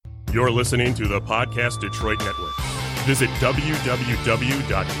You're listening to the Podcast Detroit Network. Visit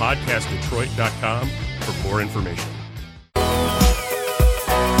www.podcastdetroit.com for more information.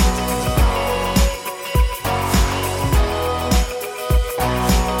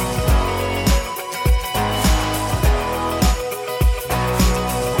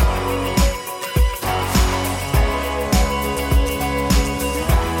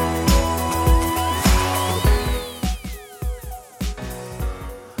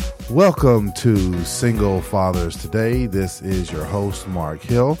 Welcome to Single Fathers Today. This is your host, Mark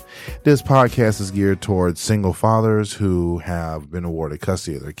Hill. This podcast is geared towards single fathers who have been awarded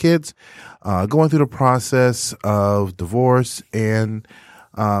custody of their kids, going through the process of divorce and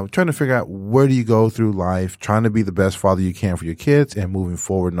trying to figure out where do you go through life, trying to be the best father you can for your kids and moving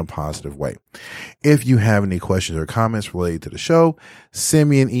forward in a positive way. If you have any questions or comments related to the show, send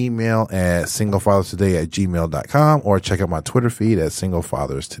me an email at singlefatherstoday@gmail.com or check out my Twitter feed at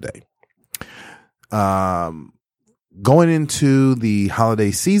singlefatherstoday. Going into the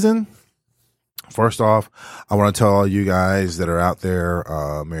holiday season, first off, I want to tell all you guys that are out there,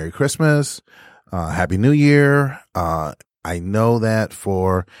 Merry Christmas, Happy New Year. I know that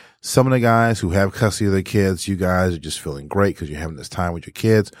for some of the guys who have custody of their kids, you guys are just feeling great because you're having this time with your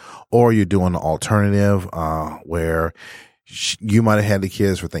kids, or you're doing the alternative, where you might have had the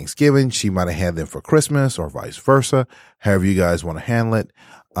kids for Thanksgiving. She might have had them for Christmas or vice versa. However you guys want to handle it.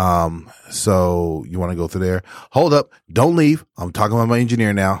 So you want to go through there. Hold up. Don't leave. I'm talking about my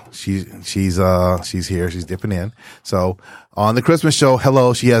engineer now. She's here. She's dipping in. So on the Christmas show,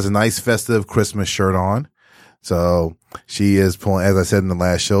 hello, she has a nice festive Christmas shirt on. So she is pulling, as I said in the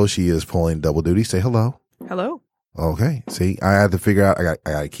last show, she is pulling double duty. Say hello. Hello. Okay. See, I had to figure out, I got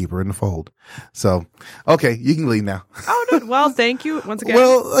to keep her in the fold. So, okay, you can leave now. Oh, no. Well, thank you once again.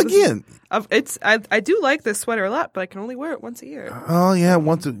 Well, again, I do like this sweater a lot, but I can only wear it once a year. Oh yeah.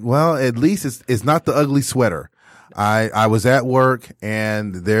 Well, at least it's not the ugly sweater. I was at work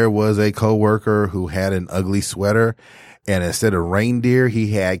and there was a coworker who had an ugly sweater, and instead of reindeer,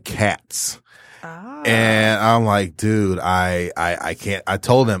 he had cats. And I'm like, dude, I can't. I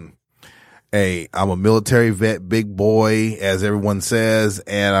told him, hey, I'm a military vet, big boy, as everyone says.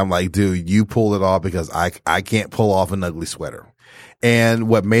 And I'm like, dude, you pull it off because I can't pull off an ugly sweater. And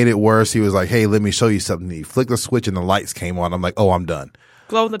what made it worse, he was like, hey, let me show you something. He flicked the switch and the lights came on. I'm like, oh, I'm done.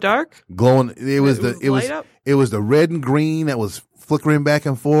 Glow in the dark? Glowing. It was the red and green that was flickering back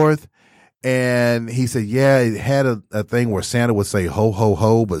and forth. And he said, yeah, it had a thing where Santa would say ho, ho,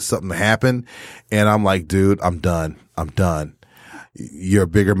 ho, but something happened. And I'm like, dude, I'm done. You're a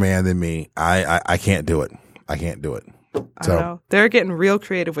bigger man than me. I can't do it. I can't do it. So, I know. They're getting real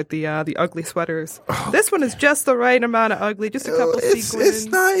creative with the ugly sweaters. This one is just the right amount of ugly, just a couple sequins. It's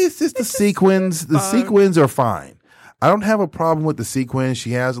nice. It's just the sequins. The sequins are fine. I don't have a problem with the sequins.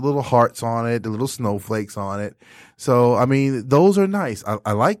 She has little hearts on it, the little snowflakes on it. So, I mean, those are nice.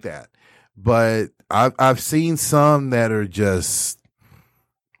 I like that. But I've seen some that are just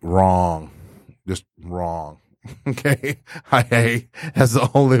wrong. Okay. That's the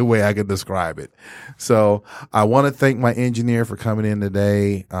only way I can describe it. So I want to thank my engineer for coming in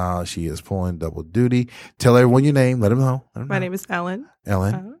today. She is pulling double duty. Tell everyone your name. Let them know. My name is Ellen.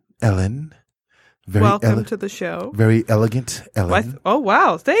 Ellen. Welcome to the show. Very elegant, Ellen. Oh,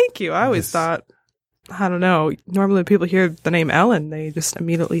 wow. Thank you. I always thought, I don't know. Normally when people hear the name Ellen, they just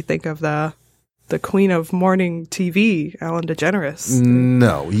immediately think of the queen of morning TV, Ellen DeGeneres.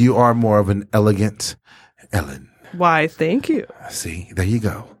 No, you are more of an elegant Ellen. Why, thank you. See, there you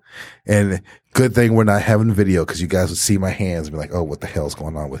go. And good thing we're not having video because you guys would see my hands and be like, oh, what the hell's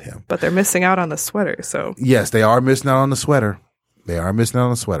going on with him? But they're missing out on the sweater, so. Yes, they are missing out on the sweater.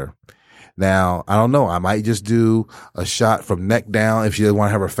 Now, I don't know. I might just do a shot from neck down if she doesn't want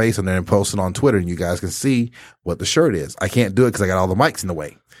to have her face on there and post it on Twitter and you guys can see what the shirt is. I can't do it because I got all the mics in the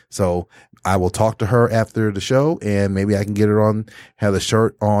way. So I will talk to her after the show and maybe I can get her on, have the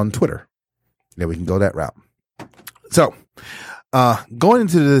shirt on Twitter. Then we can go that route. So, going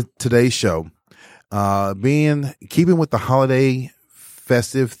into today's show, keeping with the holiday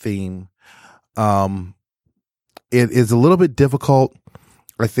festive theme, it is a little bit difficult,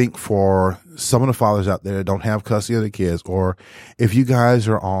 I think, for some of the fathers out there that don't have custody of their kids, or if you guys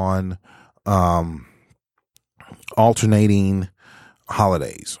are on alternating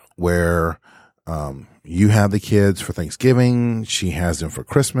holidays where you have the kids for Thanksgiving, she has them for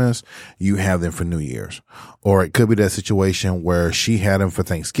Christmas, you have them for New Year's. Or it could be that situation where she had them for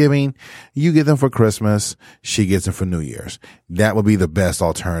Thanksgiving, you get them for Christmas, she gets them for New Year's. That would be the best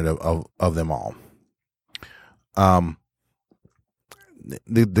alternative of them all.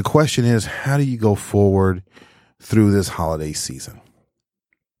 The question is, how do you go forward through this holiday season?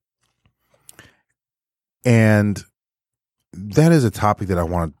 And that is a topic that I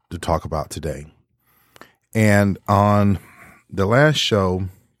wanted to talk about today. And on the last show,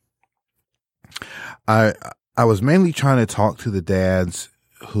 I was mainly trying to talk to the dads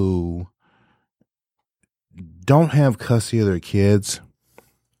who don't have custody of their kids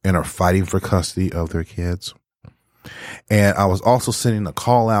and are fighting for custody of their kids. And I was also sending a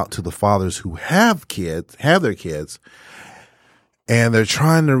call out to the fathers who have their kids, and they're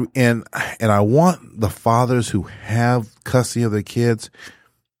trying to, and I want the fathers who have custody of their kids.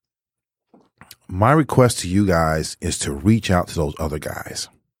 My request to you guys is to reach out to those other guys.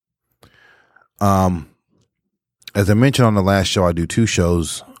 As I mentioned on the last show, I do 2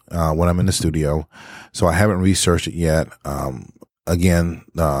 shows when I'm in the studio, so I haven't researched it yet. Again,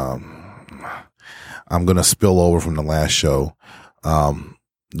 I'm going to spill over from the last show.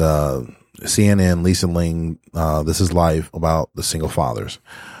 The CNN, Lisa Ling, This Is Life, about the single fathers,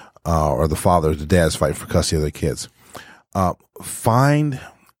 or the dads fighting for custody of their kids. Find,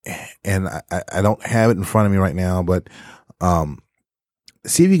 and I don't have it in front of me right now, but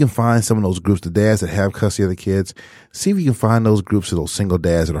see if you can find some of those groups, the dads that have custody of the kids. See if you can find those groups of those single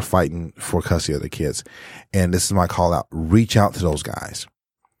dads that are fighting for custody of the kids. And this is my call out. Reach out to those guys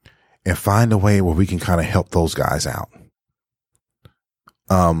and find a way where we can kind of help those guys out.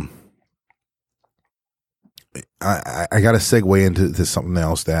 I got to segue into something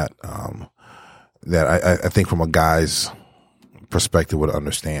else that I think from a guy's perspective would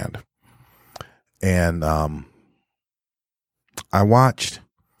understand. And I watched,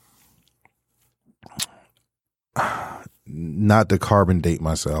 not to carbon date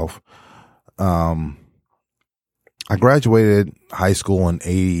myself, I graduated high school in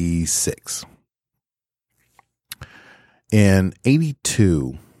 86. In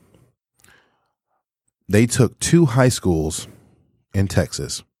 82, they took 2 high schools in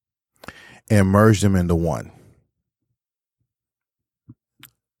Texas and merged them into one.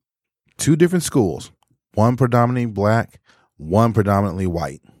 2 different schools, one predominantly black, one predominantly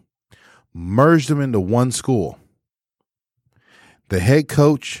white. Merged them into one school. The head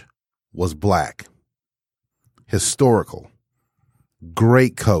coach was black. Historical.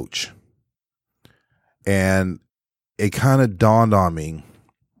 Great coach. And it kind of dawned on me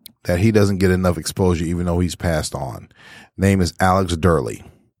that he doesn't get enough exposure even though he's passed on. Name is Alex Durley.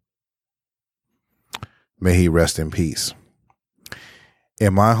 May he rest in peace.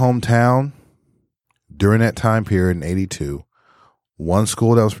 In my hometown, during that time period in 82, one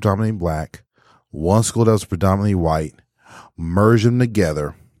school that was predominantly black, one school that was predominantly white, merged them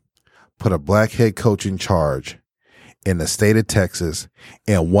together, put a black head coach in charge in the state of Texas,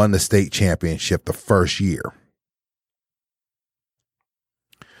 and won the state championship the first year.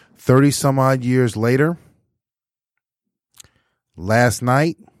 30 some odd years later, last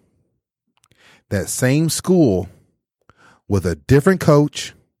night, that same school with a different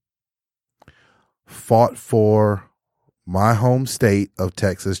coach fought for my home state of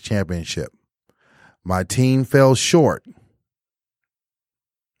Texas championship. My team fell short.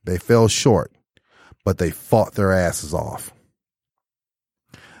 They fell short, but they fought their asses off.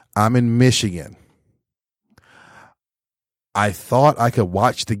 I'm in Michigan. I thought I could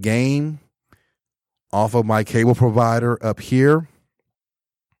watch the game off of my cable provider up here.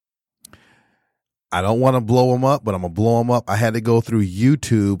 I don't want to blow them up, but I'm going to blow them up. I had to go through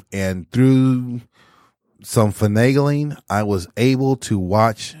YouTube, and through some finagling, I was able to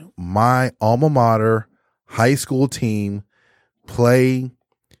watch my alma mater high school team play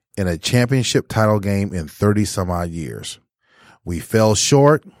in a championship title game in 30 some odd years. We fell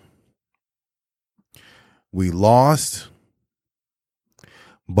short. We lost,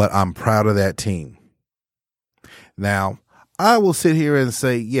 but I'm proud of that team. Now, I will sit here and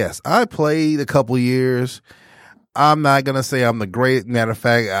say, yes, I played a couple years. I'm not going to say I'm the great. Matter of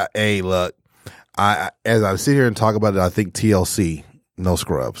fact, hey, look, as I sit here and talk about it, I think TLC, no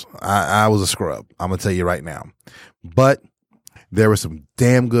scrubs. I was a scrub. I'm going to tell you right now. But there were some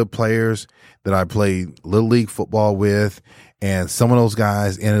damn good players that I played Little League football with, and some of those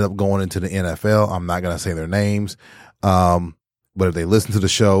guys ended up going into the NFL. I'm not going to say their names, but if they listen to the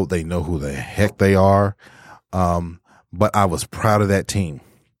show, they know who the heck they are. But I was proud of that team.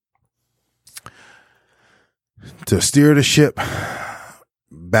 To steer the ship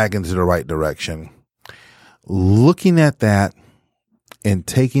back into the right direction, looking at that and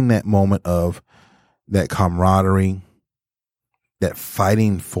taking that moment of that camaraderie, that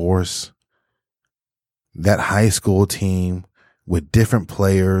fighting force, that high school team with different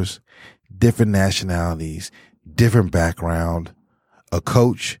players, different nationalities, different background, a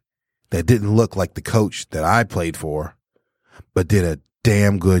coach that didn't look like the coach that I played for, but did a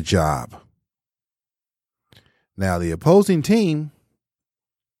damn good job. Now, the opposing team,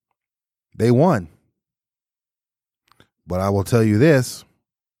 they won. But I will tell you this.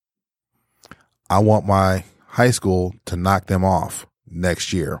 I want my high school to knock them off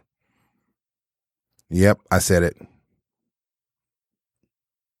next year. Yep, I said it.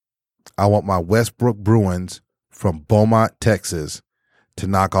 I want my Westbrook Bruins from Beaumont, Texas, to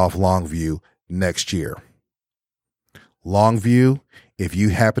knock off Longview next year. Longview, if you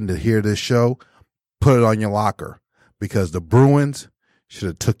happen to hear this show, put it on your locker, because the Bruins should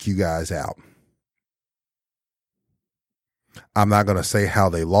have took you guys out. I'm not going to say how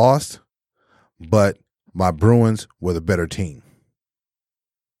they lost, but my Bruins were the better team.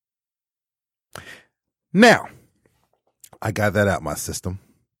 Now, I got that out my system.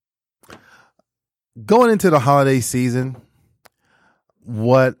 Going into the holiday season,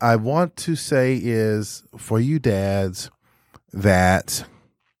 what I want to say is for you dads that,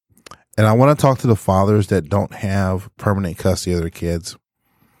 and I want to talk to the fathers that don't have permanent custody of their kids.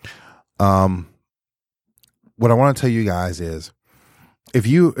 What I want to tell you guys is, if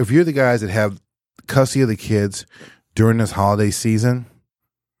you're the guys that have custody of the kids during this holiday season,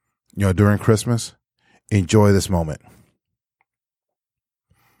 during Christmas, enjoy this moment.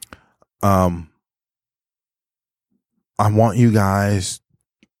 I want you guys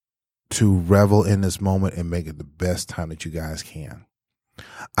to revel in this moment and make it the best time that you guys can.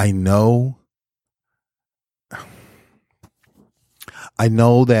 I know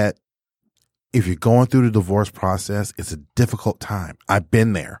that if you're going through the divorce process, it's a difficult time. I've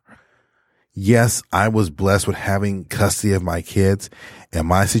been there. Yes, I was blessed with having custody of my kids, and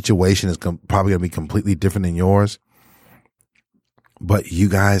my situation is probably going to be completely different than yours. But you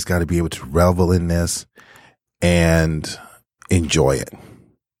guys got to be able to revel in this and enjoy it.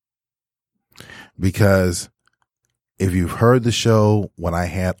 Because if you've heard the show when I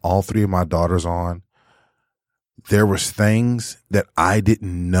had all three of my daughters on, there was things that I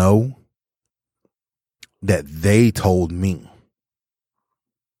didn't know that they told me.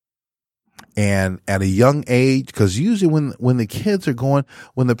 And at a young age, because usually when the kids are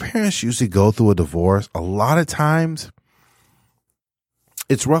when the parents usually go through a divorce, a lot of times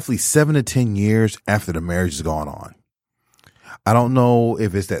it's roughly 7 to 10 years after the marriage has gone on. I don't know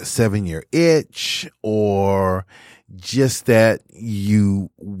if it's that 7-year itch or just that you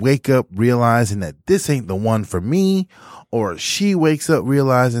wake up realizing that this ain't the one for me, or she wakes up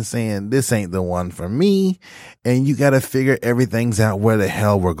realizing saying this ain't the one for me, and you got to figure everything's out where the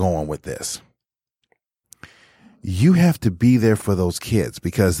hell we're going with this. You have to be there for those kids,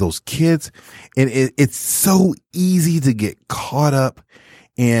 because those kids, and it's so easy to get caught up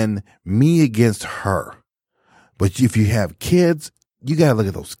in me against her. But if you have kids, you got to look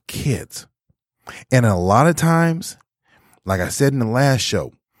at those kids. And a lot of times, like I said in the last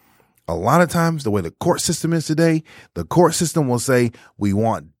show, a lot of times the way the court system is today, the court system will say, we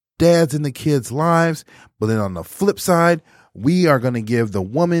want dads in the kids' lives. But then on the flip side, we are going to give the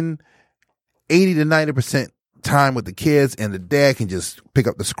woman 80 to 90% time with the kids, and the dad can just pick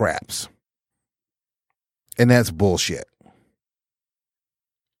up the scraps. And that's bullshit.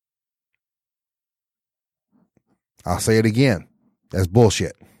 I'll say it again. That's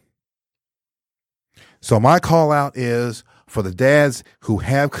bullshit. So my call out is for the dads who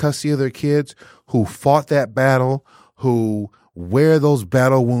have custody of their kids, who fought that battle, who wear those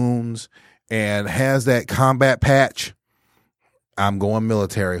battle wounds and has that combat patch. I'm going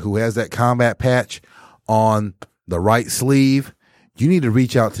military. Who has that combat patch on the right sleeve. You need to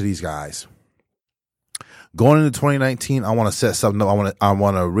reach out to these guys. Going into 2019, I want to set something up. I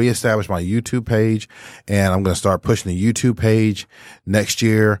want to reestablish my YouTube page, and I'm going to start pushing the YouTube page next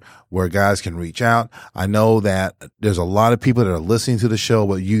year where guys can reach out. I know that there's a lot of people that are listening to the show,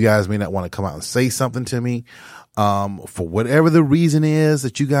 but you guys may not want to come out and say something to me. For whatever the reason is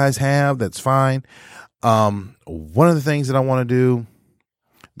that you guys have, that's fine. One of the things that I want to do,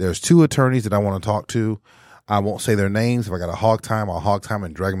 there's 2 attorneys that I want to talk to. I won't say their names. If I got a hog time, I'll hog time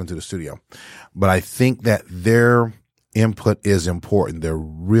and drag them into the studio. But I think that their input is important. They're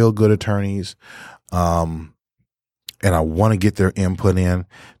real good attorneys. And I want to get their input in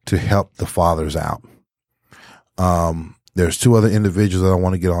to help the fathers out. There's 2 other individuals that I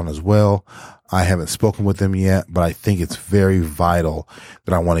want to get on as well. I haven't spoken with them yet, but I think it's very vital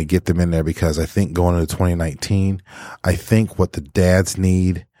that I want to get them in there, because I think going into 2019, I think what the dads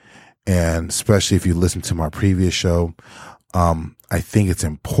need, and especially if you listen to my previous show, I think it's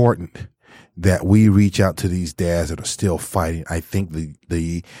important that we reach out to these dads that are still fighting. I think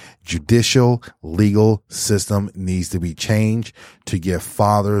the judicial legal system needs to be changed to give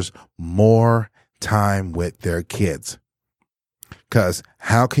fathers more time with their kids. Because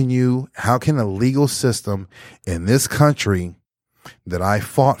how can a legal system in this country that I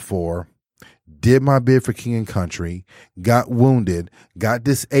fought for, did my bid for king and country, got wounded, got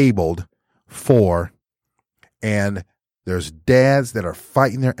disabled for, and there's dads that are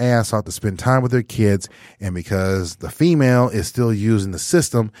fighting their ass off to spend time with their kids, and because the female is still using the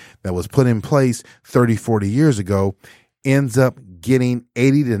system that was put in place 30, 40 years ago, ends up getting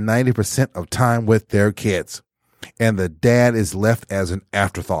 80 to 90% of time with their kids, and the dad is left as an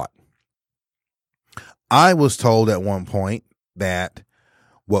afterthought. I was told at one point that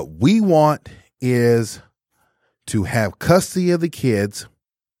what we want is to have custody of the kids.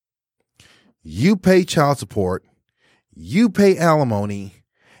 You pay child support, you pay alimony,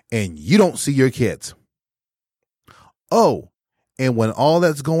 and you don't see your kids. Oh, and when all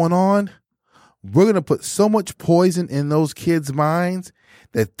that's going on, we're going to put so much poison in those kids' minds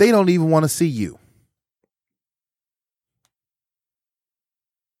that they don't even want to see you.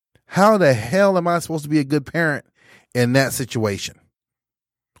 How the hell am I supposed to be a good parent in that situation?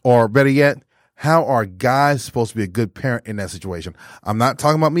 Or better yet, how are guys supposed to be a good parent in that situation? I'm not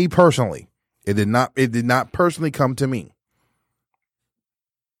talking about me personally. It did not personally come to me.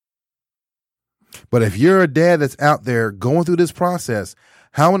 But if you're a dad that's out there going through this process,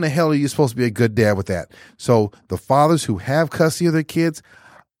 how in the hell are you supposed to be a good dad with that? So the fathers who have custody of their kids,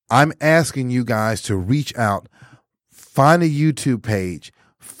 I'm asking you guys to reach out, find a YouTube page,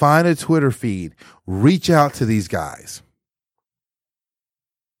 find a Twitter feed, reach out to these guys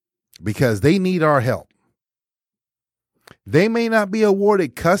because they need our help. They may not be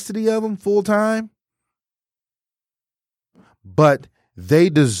awarded custody of them full time, but they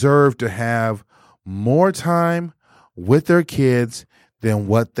deserve to have more time with their kids than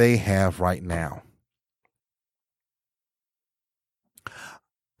what they have right now.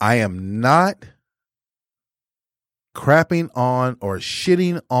 I am not crapping on or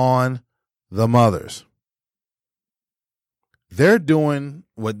shitting on the mothers. They're doing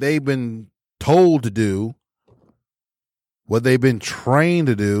what they've been told to do, what they've been trained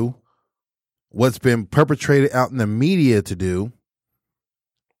to do, what's been perpetrated out in the media to do.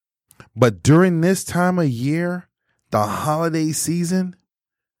 But during this time of year, the holiday season,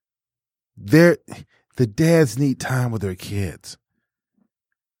 the dads need time with their kids.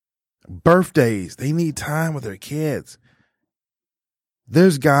 Birthdays, they need time with their kids.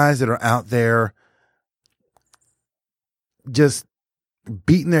 There's guys that are out there just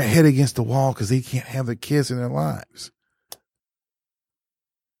beating their head against the wall because they can't have their kids in their lives.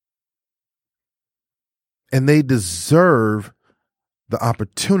 And they deserve the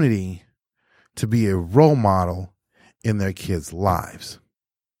opportunity to be a role model in their kids' lives.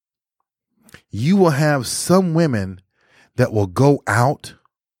 You will have some women that will go out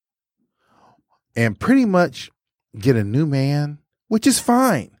and pretty much get a new man, which is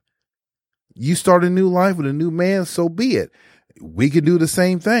fine. You start a new life with a new man, so be it. We could do the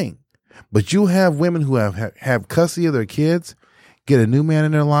same thing. But you have women who have custody of their kids, get a new man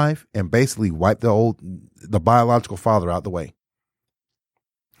in their life, and basically wipe the biological father out the way.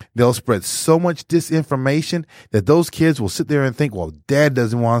 They'll spread so much disinformation that those kids will sit there and think, well, dad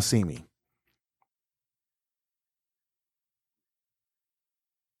doesn't want to see me.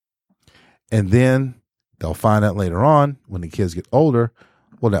 And then they'll find out later on when the kids get older,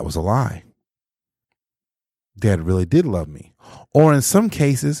 well, that was a lie. Dad really did love me. Or in some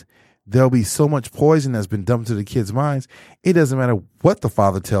cases, there'll be so much poison that's been dumped into the kids' minds, it doesn't matter what the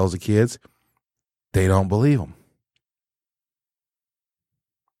father tells the kids, they don't believe him.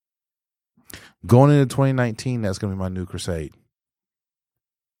 Going into 2019, that's going to be my new crusade.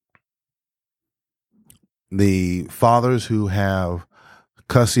 The fathers who have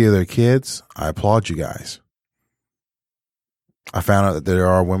custody of their kids, I applaud you guys. I found out that there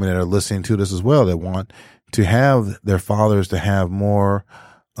are women that are listening to this as well that want to have their fathers to have more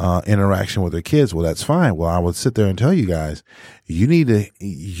interaction with their kids. Well, that's fine. Well, I would sit there and tell you guys, you need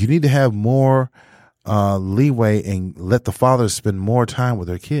to have more leeway and let the fathers spend more time with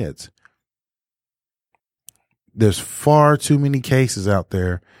their kids. There's far too many cases out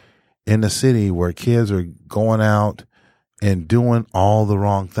there in the city where kids are going out and doing all the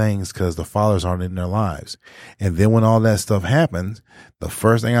wrong things because the fathers aren't in their lives. And then when all that stuff happens, the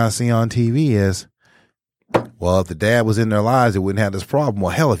first thing I see on TV is, well, if the dad was in their lives, they wouldn't have this problem.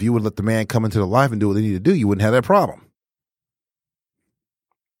 Well, hell, if you would let the man come into the life and do what they need to do, you wouldn't have that problem.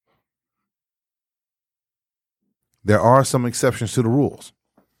 There are some exceptions to the rules.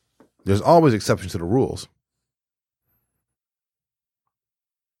 There's always exceptions to the rules.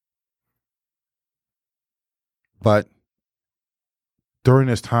 But during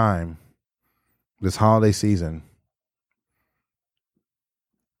this time, this holiday season,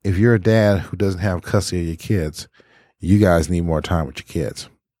 if you're a dad who doesn't have custody of your kids, you guys need more time with your kids.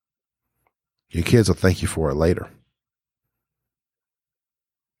 Your kids will thank you for it later.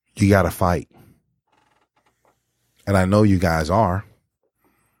 You got to fight. And I know you guys are.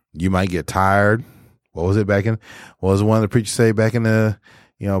 You might get tired. What was one of the preachers say back in the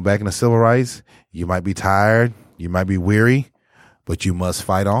civil rights? You might be tired. You might be weary, but you must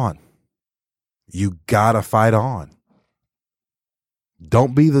fight on. You got to fight on.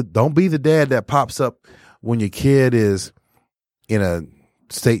 Don't be the dad that pops up when your kid is in a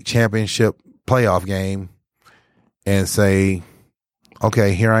state championship playoff game and say,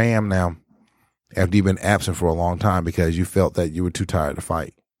 okay, here I am now, after you've been absent for a long time because you felt that you were too tired to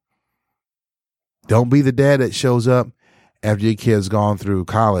fight. Don't be the dad that shows up after your kid's gone through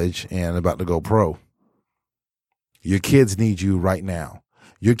college and about to go pro. Your kids need you right now.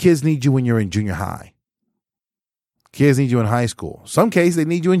 Your kids need you when you're in junior high. Kids need you in high school. Some cases, they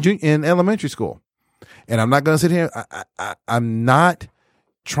need you in elementary school. And I'm not going to sit here. I'm not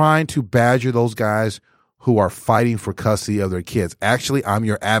trying to badger those guys who are fighting for custody of their kids. Actually, I'm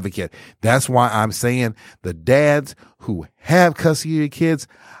your advocate. That's why I'm saying the dads who have custody of your kids,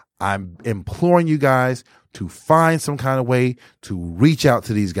 I'm imploring you guys to find some kind of way to reach out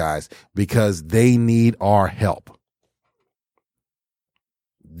to these guys because they need our help.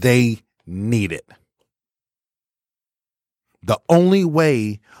 They need it. The only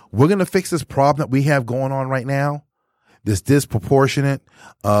way we're going to fix this problem that we have going on right now, this disproportionate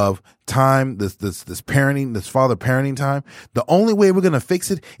of time, this parenting, this father parenting time, the only way we're going to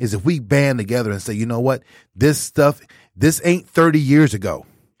fix it is if we band together and say, you know what, this ain't 30 years ago.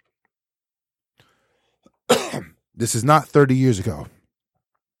 This is not 30 years ago.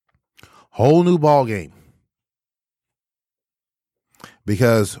 Whole new ball game.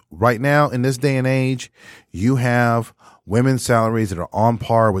 Because right now in this day and age, you have women's salaries that are on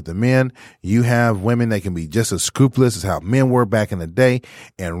par with the men. You have women that can be just as scrupulous as how men were back in the day.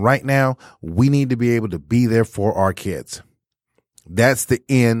 And right now, we need to be able to be there for our kids. That's the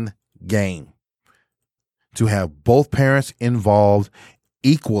end game. To have both parents involved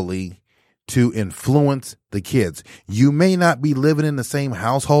equally to influence the kids. You may not be living in the same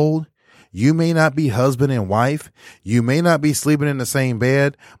household. You may not be husband and wife. You may not be sleeping in the same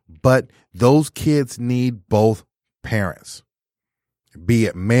bed, but those kids need both parents, be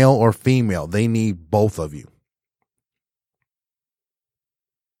it male or female. They need both of you.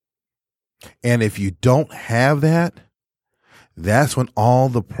 And if you don't have that, that's when all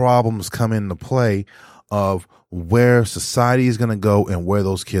the problems come into play of where society is going to go and where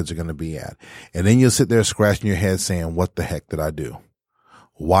those kids are going to be at. And then you'll sit there scratching your head saying, what the heck did I do?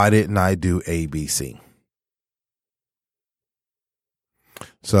 Why didn't I do ABC?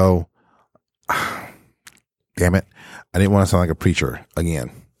 So, damn it. I didn't want to sound like a preacher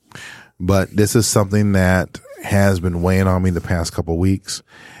again, but this is something that has been weighing on me the past couple of weeks.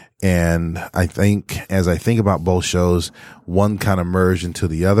 And I think as I think about both shows, one kind of merged into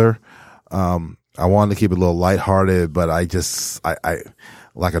the other. I wanted to keep it a little lighthearted, but I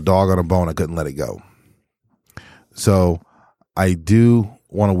like a dog on a bone, I couldn't let it go. So I do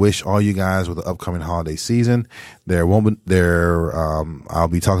want to wish all you guys with the upcoming holiday season. I'll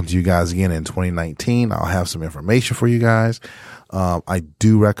be talking to you guys again in 2019. I'll have some information for you guys. I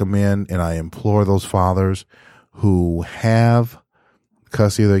do recommend and I implore those fathers who have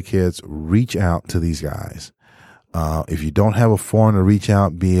custody of their kids, reach out to these guys. If you don't have a forum to reach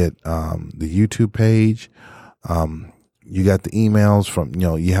out, be it the YouTube page, you got the emails from,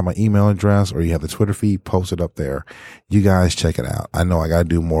 you have my email address or you have the Twitter feed posted up there. You guys check it out. I know I got to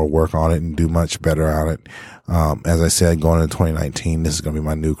do more work on it and do much better on it. As I said, going into 2019, this is going to be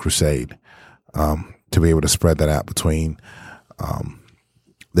my new crusade, to be able to spread that out between,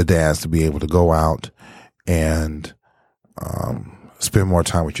 the dads, to be able to go out and, spend more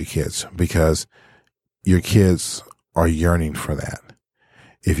time with your kids because your kids are yearning for that.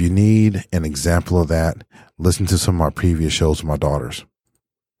 If you need an example of that, listen to some of my previous shows with my daughters.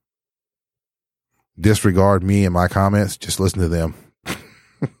 Disregard me and my comments. Just listen to them.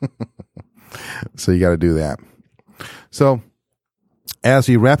 So you got to do that. So as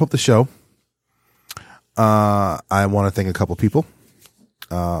we wrap up the show, I want to thank a couple people.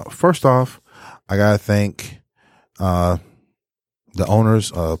 First off, I got to thank the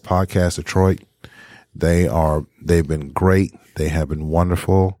owners of Podcast Detroit. They've been great. They have been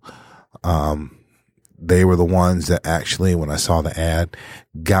wonderful. They were the ones that actually, when I saw the ad,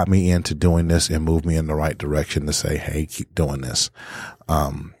 got me into doing this and moved me in the right direction to say, hey, keep doing this.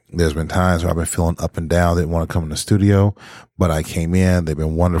 There's been times where I've been feeling up and down, didn't want to come in the studio, but I came in. They've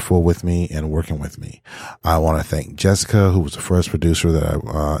been wonderful with me and working with me. I want to thank Jessica, who was the first producer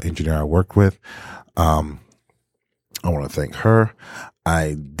that engineer I worked with. I want to thank her.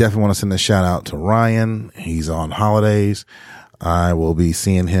 I definitely want to send a shout out to Ryan. He's on holidays. I will be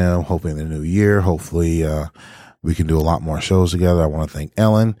seeing him hoping in the new year. Hopefully, we can do a lot more shows together. I want to thank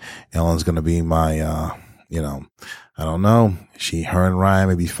Ellen. Ellen's going to be my, I don't know. Her and Ryan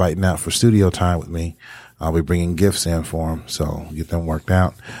may be fighting out for studio time with me. I'll be bringing gifts in for them. So get them worked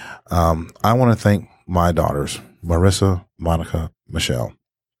out. I want to thank my daughters, Marissa, Monica, Michelle.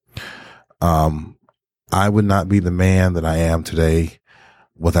 I would not be the man that I am today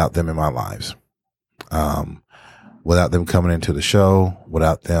without them in my lives. Without them coming into the show,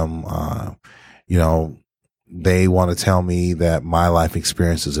 without them, they want to tell me that my life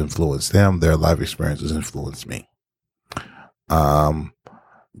experiences influenced them. Their life experiences influenced me.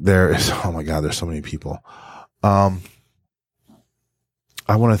 There's so many people. I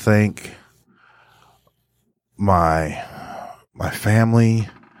want to thank my family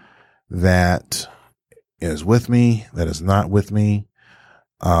that is with me, that is not with me.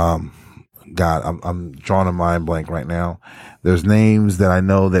 God, I'm drawing a mind blank right now. There's names that I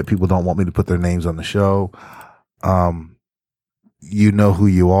know that people don't want me to put their names on the show. You know who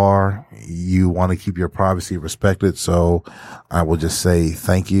you are. You want to keep your privacy respected. So I will just say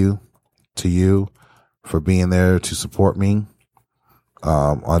thank you to you for being there to support me,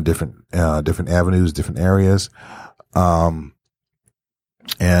 on different avenues, different areas. And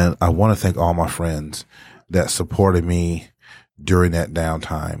I want to thank all my friends that supported me during that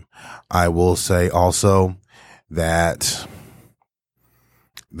downtime. I will say also that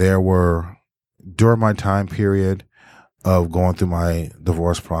during my time period of going through my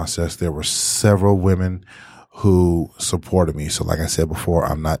divorce process, there were several women who supported me. So like I said before,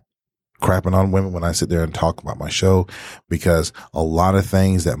 I'm not crapping on women when I sit there and talk about my show, because a lot of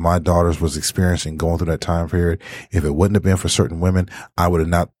things that my daughters was experiencing going through that time period, if it wouldn't have been for certain women, I would have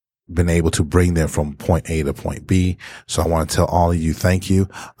not been able to bring them from point A to point B. So I want to tell all of you, thank you.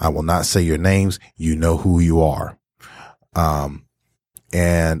 I will not say your names. You know who you are.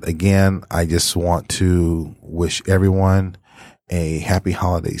 And again, I just want to wish everyone a happy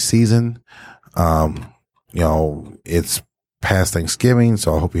holiday season. It's past Thanksgiving,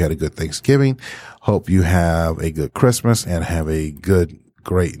 so I hope you had a good Thanksgiving. Hope you have a good Christmas and have a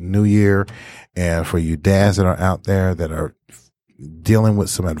great New Year. And for you dads that are out there that are dealing with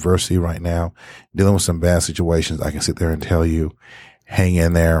some adversity right now, dealing with some bad situations, I can sit there and tell you, hang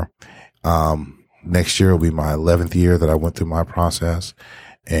in there. Next year will be my 11th year that I went through my process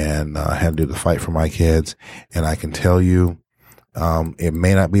and had to do the fight for my kids. And I can tell you, it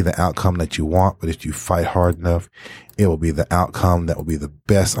may not be the outcome that you want, but if you fight hard enough, it will be the outcome that will be the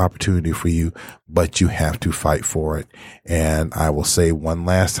best opportunity for you, but you have to fight for it. And I will say one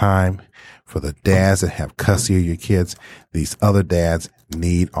last time, for the dads that have custody of your kids, these other dads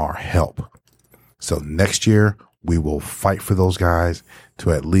need our help. So next year, we will fight for those guys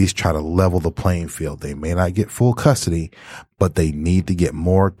to at least try to level the playing field. They may not get full custody, but they need to get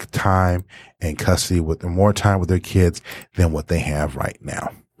more time and custody more time with their kids than what they have right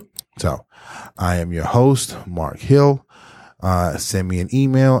now. So I am your host, Mark Hill. Send me an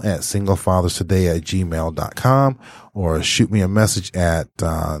email at singlefatherstoday@gmail.com or shoot me a message at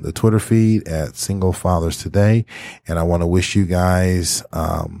the Twitter feed at singlefatherstoday. And I want to wish you guys,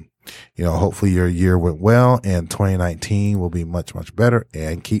 hopefully your year went well and 2019 will be much, much better,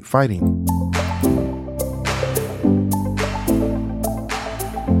 and keep fighting.